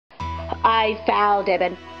I found him,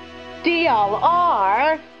 and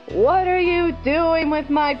DLR, what are you doing with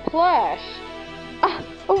my plush?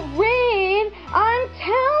 Reed, I'm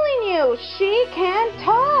telling you, she can't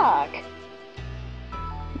talk.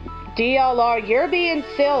 DLR, you're being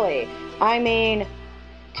silly. I mean,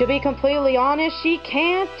 to be completely honest, she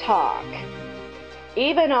can't talk.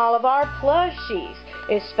 Even all of our plushies,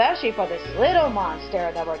 especially for this little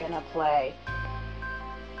monster that we're gonna play.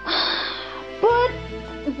 But,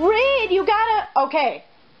 Reed, you gotta... Okay,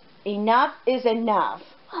 enough is enough.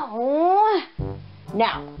 Oh.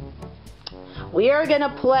 Now, we are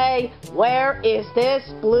gonna play Where Is This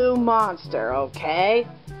Blue Monster, okay?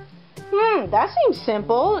 That seems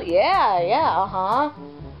simple. Yeah,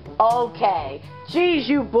 Okay. Jeez,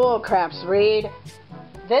 you bullcraps, Reed.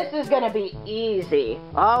 This is gonna be easy.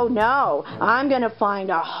 Oh no, I'm gonna find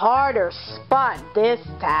a harder spot this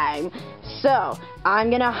time. So, I'm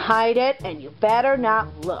gonna hide it, and you better not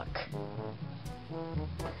look.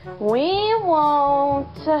 We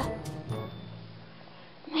won't.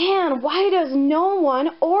 Man, why does no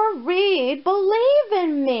one or Reed believe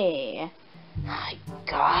in me? I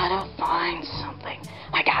gotta find something.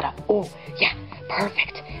 Oh, yeah,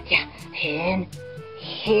 perfect. Yeah, in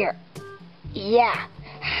here. Yeah,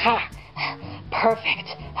 ha,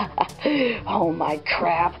 perfect. Oh my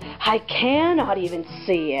crap, I cannot even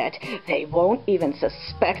see it. They won't even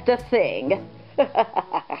suspect a thing.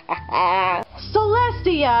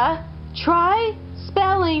 Celestia, try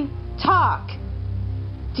spelling talk.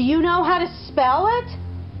 Do you know how to spell it?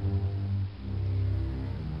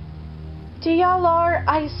 DLR,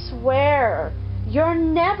 I swear, you're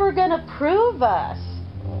never gonna prove us.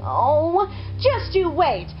 Oh, just you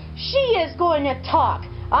wait. She is going to talk.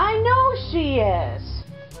 I know she is.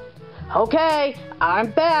 Okay,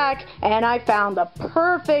 I'm back, and I found the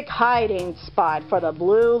perfect hiding spot for the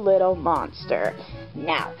blue little monster.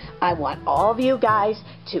 Now, I want all of you guys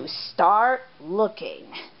to start looking.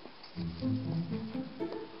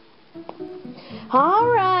 All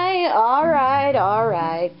right.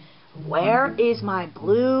 Where is my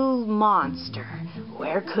blue monster?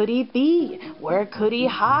 Where could he be? Where could he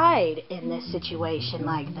hide in this situation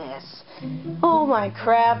like this? Oh my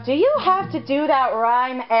crap, do you have to do that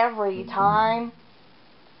rhyme every time?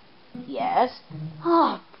 Yes?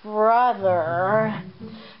 Oh, brother.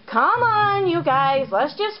 Come on, you guys,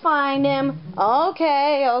 let's just find him.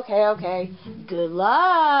 Okay. Good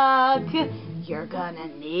luck. You're gonna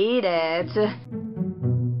need it.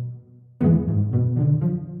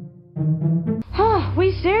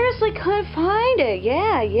 We seriously couldn't find it.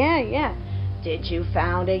 Yeah. Did you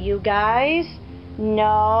found it, you guys?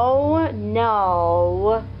 No.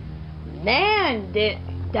 Man,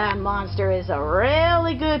 that monster is a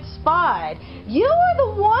really good spot. You were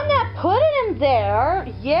the one that put him there.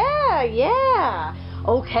 Yeah.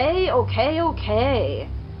 Okay.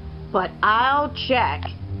 But I'll check,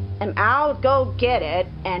 and I'll go get it,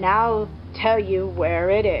 and I'll tell you where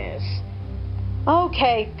it is.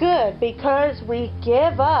 Okay, good, because we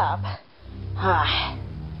give up.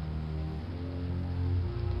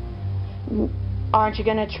 Aren't you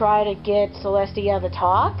gonna try to get Celestia to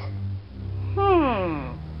talk?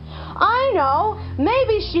 I know,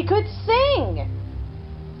 maybe she could sing.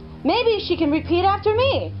 Maybe she can repeat after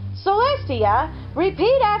me. Celestia,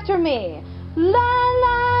 repeat after me. La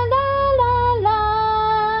la la la la.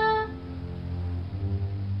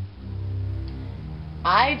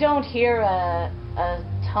 I don't hear a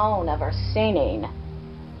tone of her singing.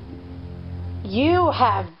 You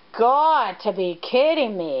have got to be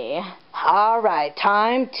kidding me. All right,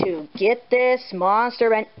 time to get this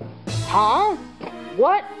monster and... Huh?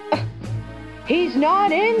 What? He's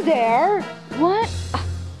not in there. What?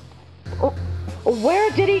 Where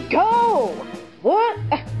did he go? What?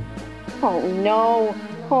 Oh no.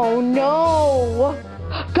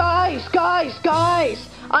 Guys.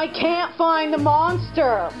 I can't find the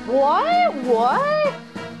monster. What?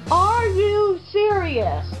 Are you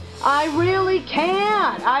serious? I really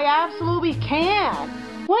can't. I absolutely can't.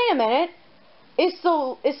 Wait a minute. Is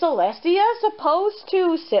Celestia supposed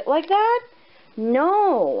to sit like that?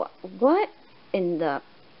 No. What in the...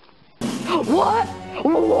 What?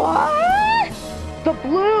 The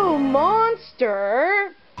blue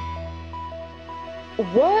monster?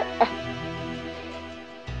 What?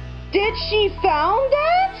 Did she found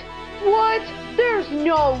that? What? There's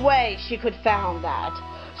no way she could found that.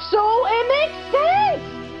 So it makes sense.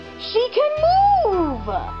 She can move.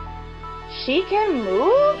 She can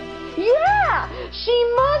move? Yeah.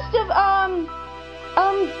 She must have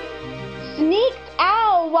sneaked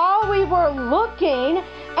out while we were looking,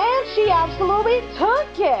 and she absolutely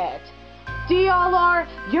took it. DLR,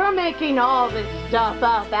 you're making all this stuff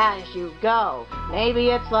up as you go. Maybe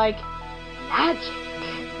it's like magic.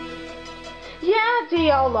 Yeah,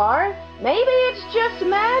 DLR, maybe it's just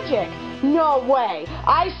magic. No way.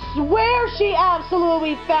 I swear she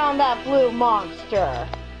absolutely found that blue monster.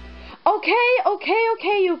 Okay,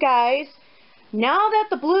 you guys. Now that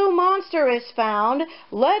the blue monster is found,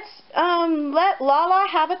 let's let Lala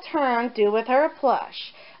have a turn do with her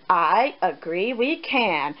plush. I agree we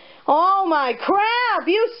can. Oh my crap!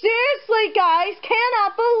 You seriously, guys,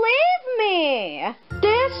 cannot believe me!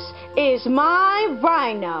 This is my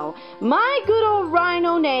rhino. My good old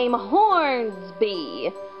rhino named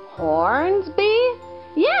Hornsby. Hornsby?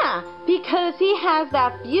 Yeah, because he has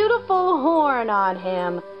that beautiful horn on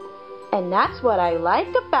him. And that's what I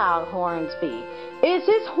like about Hornsby, is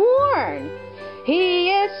his horn. He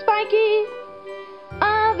is spiky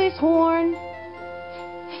of his horn.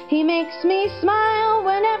 He makes me smile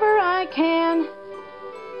whenever I can.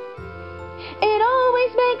 It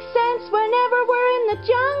always makes sense whenever we're in the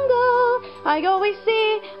jungle. I always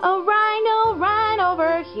see a rhino right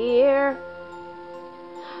over here.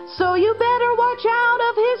 So you better watch out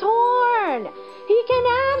of his horn. He can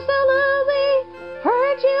absolutely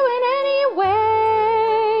hurt you in any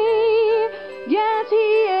way. Yes, he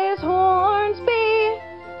is Hornsby.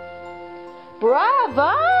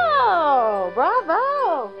 Bravo!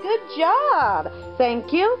 Bravo! Good job.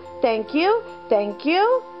 Thank you, thank you, thank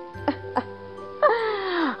you.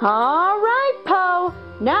 All right, Poe.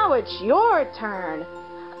 Now it's your turn.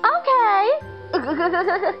 Okay.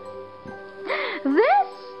 This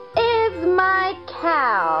is my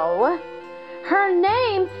cow. Her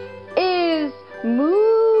name is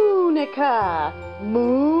Moonica.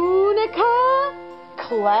 Moonica?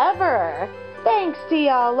 Clever. Thanks,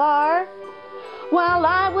 TLR. While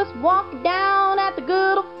I was walking down at the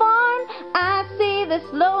good old farm, I see this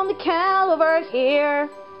lonely cow over here.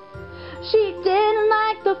 She didn't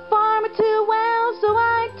like the farmer too well, so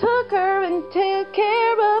I took her and took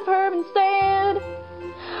care of her instead.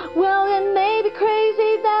 Well, it may be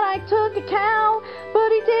crazy that I took a cow, but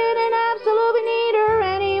he didn't absolutely need her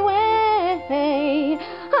anyway.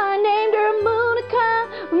 I named her Moonica,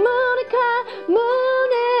 Moonica,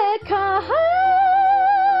 Moonica.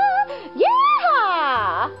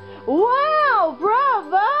 Yeah! Wow,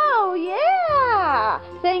 bravo, yeah!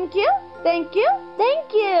 Thank you, thank you,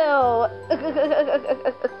 thank you.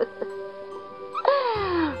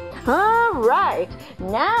 Alright,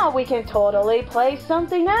 now we can totally play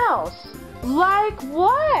something else. Like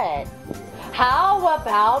what? How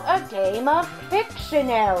about a game of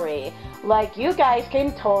Pictionary? Like you guys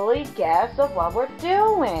can totally guess of what we're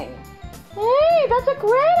doing. Hey, that's a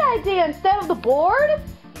great idea. Instead of the board?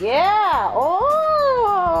 Yeah,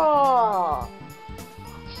 oh!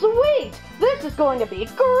 Sweet, this is going to be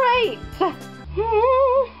great.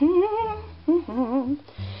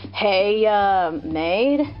 Hey,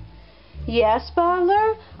 maid? Yes,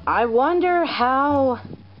 butler? I wonder how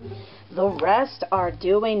the rest are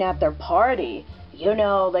doing at their party. You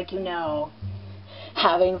know,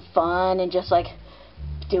 having fun and just like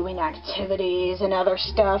doing activities and other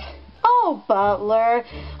stuff. Oh, butler,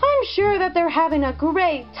 I'm sure that they're having a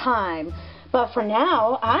great time. But for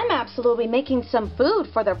now, I'm absolutely making some food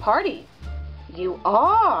for their party. You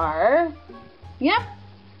are? Yep.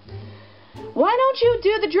 Why don't you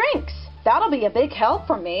do the drinks? That'll be a big help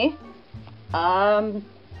for me.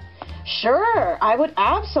 Sure, I would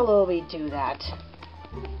absolutely do that.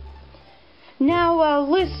 Now,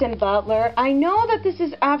 listen, butler, I know that this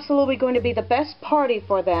is absolutely going to be the best party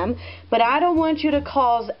for them, but I don't want you to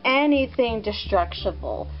cause anything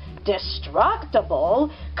destructible.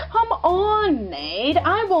 Destructible? Come on, maid.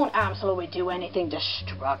 I won't absolutely do anything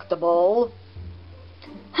destructible.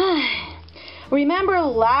 Remember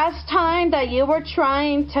last time that you were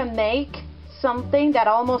trying to make something that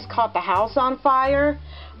almost caught the house on fire?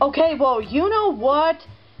 Okay, well, you know what?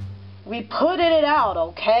 We put it out,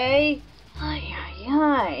 okay?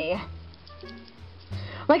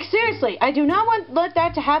 Like, seriously, I do not want let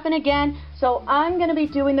that to happen again, so I'm going to be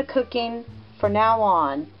doing the cooking for now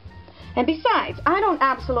on. And besides, I don't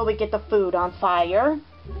absolutely get the food on fire.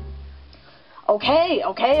 Okay.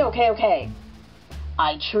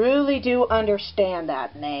 I truly do understand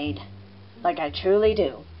that, maid. Like, I truly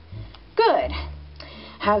do. Good.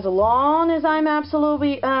 As long as I'm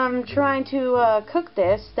absolutely trying to cook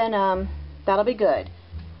this, then that'll be good.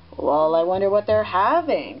 Well, I wonder what they're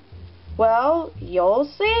having. Well, you'll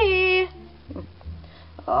see.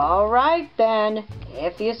 Alright then,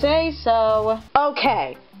 if you say so.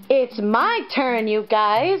 Okay, it's my turn, you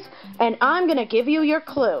guys, and I'm gonna give you your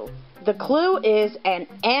clue. The clue is an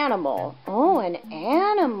animal. Oh, an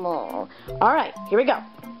animal. All right, here we go.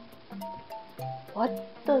 What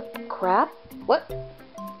the crap? What?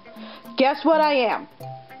 Guess what I am?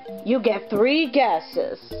 You get 3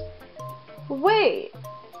 guesses. Wait,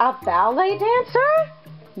 a ballet dancer?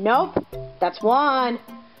 Nope, that's 1.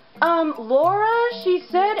 Laura, she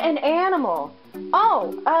said an animal.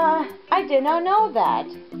 Oh, I did not know that.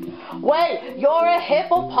 Wait, you're a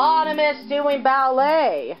hippopotamus doing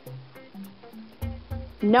ballet.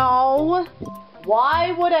 No.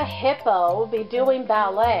 Why would a hippo be doing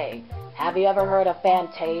ballet? Have you ever heard of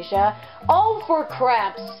Fantasia? Oh, for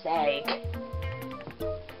crap's sake.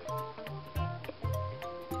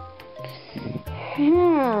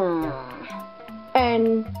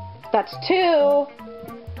 And that's 2.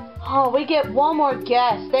 Oh, we get 1 more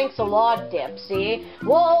guess. Thanks a lot, Dipsy.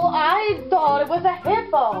 Well, I thought it was a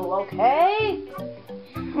hippo, okay?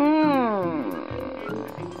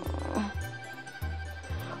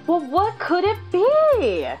 Well, what could it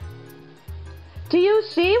be? Do you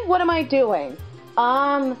see? What am I doing?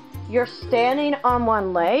 You're standing on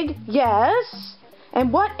 1 leg? Yes.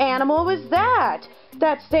 And what animal is that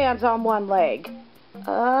stands on 1 leg?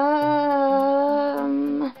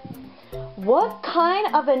 What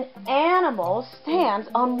kind of an animal stands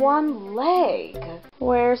on 1 leg?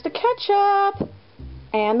 Where's the ketchup?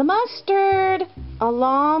 And the mustard?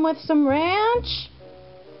 Along with some ranch?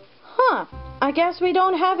 Huh, I guess we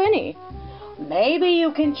don't have any. Maybe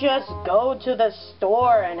you can just go to the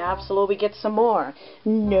store and absolutely get some more.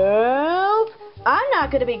 Nope, I'm not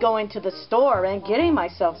going to be going to the store and getting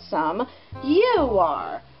myself some. You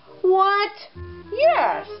are. What?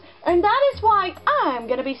 Yes, and that is why I'm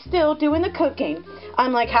going to be still doing the cooking.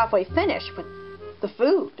 I'm like halfway finished with the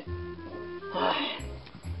food.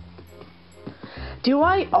 Do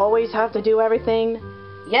I always have to do everything?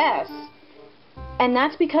 Yes. And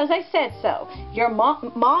that's because I said so. Your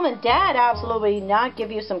mom and dad absolutely not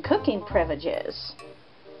give you some cooking privileges.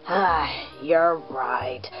 You're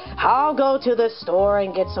right. I'll go to the store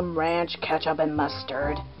and get some ranch, ketchup, and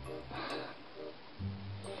mustard.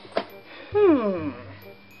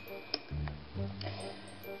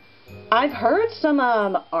 I've heard some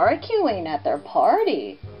arguing at their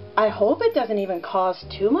party. I hope it doesn't even cause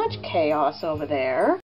too much chaos over there.